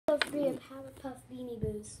Puff Beanie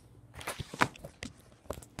Boos.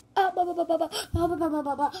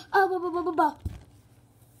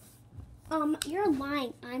 You're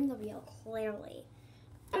lying. I'm the real, clearly.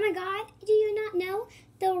 Oh my god, do you not know?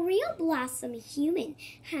 The real Blossom human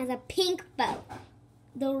has a pink bow.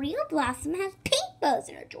 The real Blossom has pink bows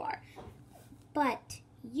in her drawer. But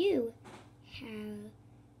you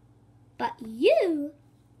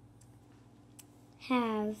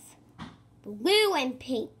have blue and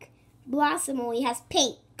pink. Blossom only has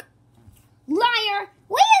pink. Liar!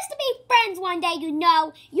 We used to be friends one day, you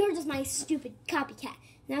know. You're just my stupid copycat.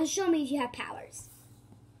 Now show me if you have powers.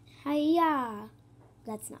 Hiya.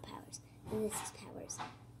 That's not powers. And this is powers.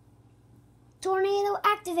 Tornado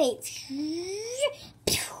activates.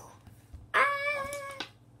 Ah.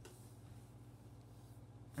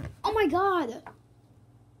 Oh my god.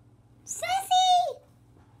 Sissy!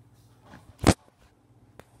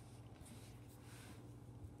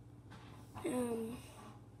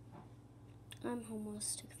 I'm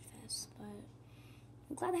homeless to confess, but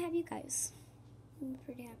I'm glad to have you guys. I'm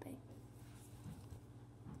pretty happy.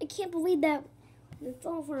 I can't believe that it's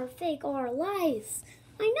all for a fake all our lives.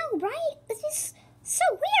 I know, right? It's just so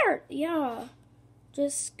weird. Yeah.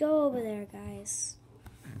 Just go over there, guys.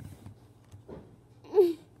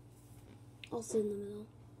 I'll sit in the middle.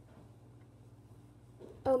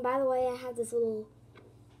 Oh, and by the way, I have this little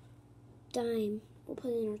dime. We'll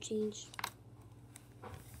put it in our change.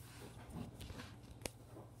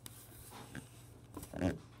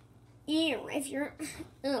 Ew, if you're,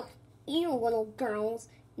 you little girls,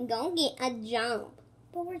 go get a jump.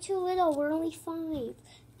 But we're too little, we're only 5.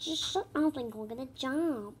 Just shut up and go get a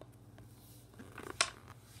jump.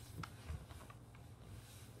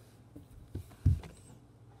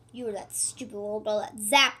 You were that stupid little girl that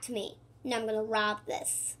zapped me. Now I'm gonna rob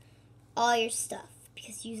this. All your stuff.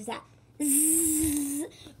 Because you zapped.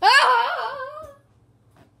 Ah!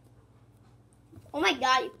 Oh my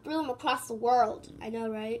god, you threw him across the world. I know,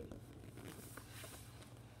 right?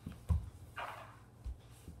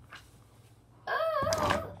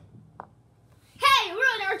 Hey,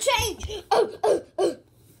 ruin our change!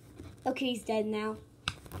 Okay, he's dead now.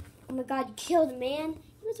 Oh my god, you killed a man.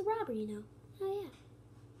 He was a robber, you know. Oh yeah.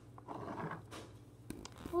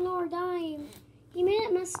 Oh no, we're dying. He made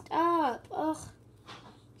it messed up. Ugh.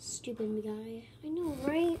 Stupid guy. I know,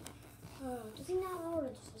 right? Does he not know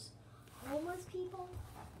it's just homeless people?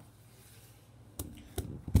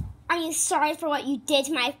 Are you sorry for what you did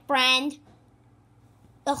to my friend?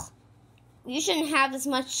 Ugh. You shouldn't have this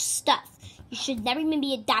much stuff. You should never even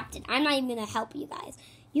be adopted. I'm not even going to help you guys.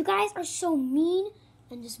 You guys are so mean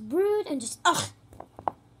and just rude and just, ugh.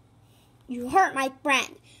 You hurt my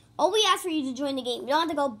friend. Oh, we asked for you to join the game. You don't have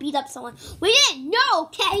to go beat up someone. We didn't know,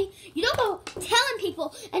 okay? You don't go telling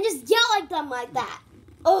people and just yell at them like that.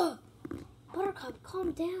 Ugh. Buttercup,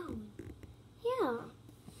 calm down. Yeah.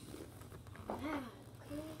 Okay.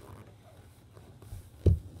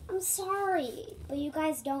 I'm sorry, but you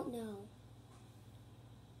guys don't know.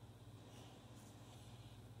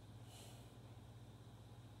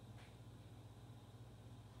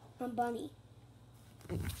 I'm Bunny.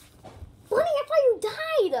 Bunny, I thought you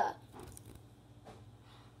died!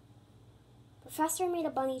 Professor made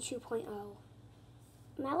a Bunny 2.0.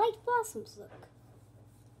 And I liked Blossom's look.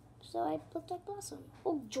 So I looked like Blossom.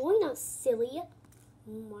 Oh, join us, silly.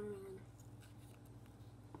 Moron.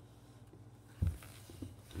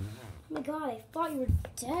 Oh my god, I thought you were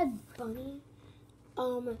dead, Bunny.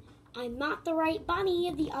 I'm not the right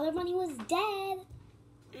Bunny. The other Bunny was dead.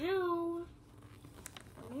 Ow.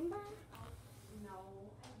 Remember?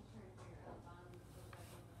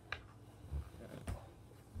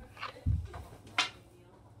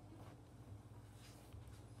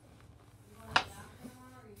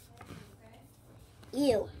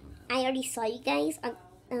 Ew, I already saw you guys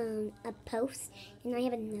on a post, and I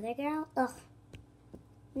have another girl. Ugh,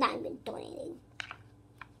 not even donating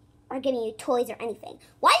or giving you toys or anything.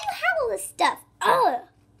 Why do you have all this stuff? Ugh,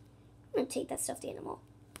 I'm gonna take that stuffed animal.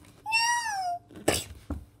 No!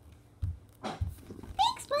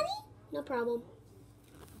 Thanks, Bunny. No problem.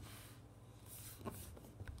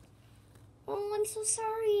 Oh, I'm so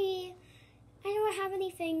sorry. I don't have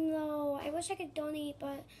anything, though. I wish I could donate,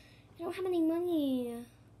 but I don't have any money. I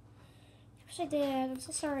wish I did. I'm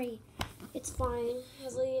so sorry. It's fine.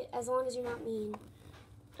 As long as you're not mean.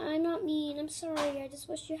 I'm not mean. I'm sorry. I just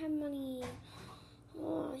wish you had money.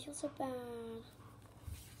 Oh, I feel so bad.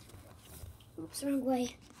 Oops, wrong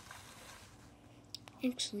way.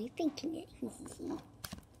 Actually thinking it.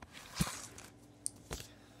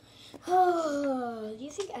 Oh, do you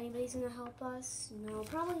think anybody's gonna help us? No,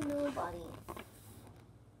 probably nobody.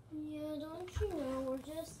 Yeah, don't you know, we're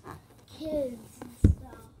just kids.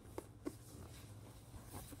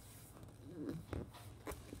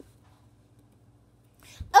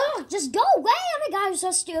 just go away. Oh my god, you're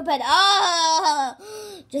so stupid. Oh,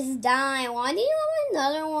 just die. Why do you have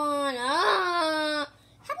another one? How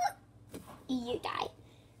about you die?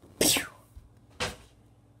 Pew. Oh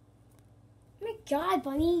my god,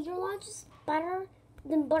 Bunny, your lunch is better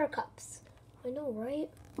than Buttercup's. I know, right?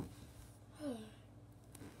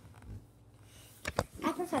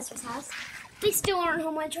 At Professor's house. They still aren't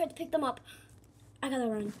home when I tried to pick them up. I gotta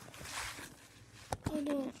run. Oh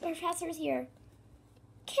no, Professor's here.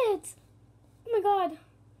 Kids! Oh my god.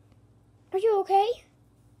 Are you okay?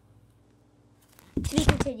 To be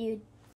continued.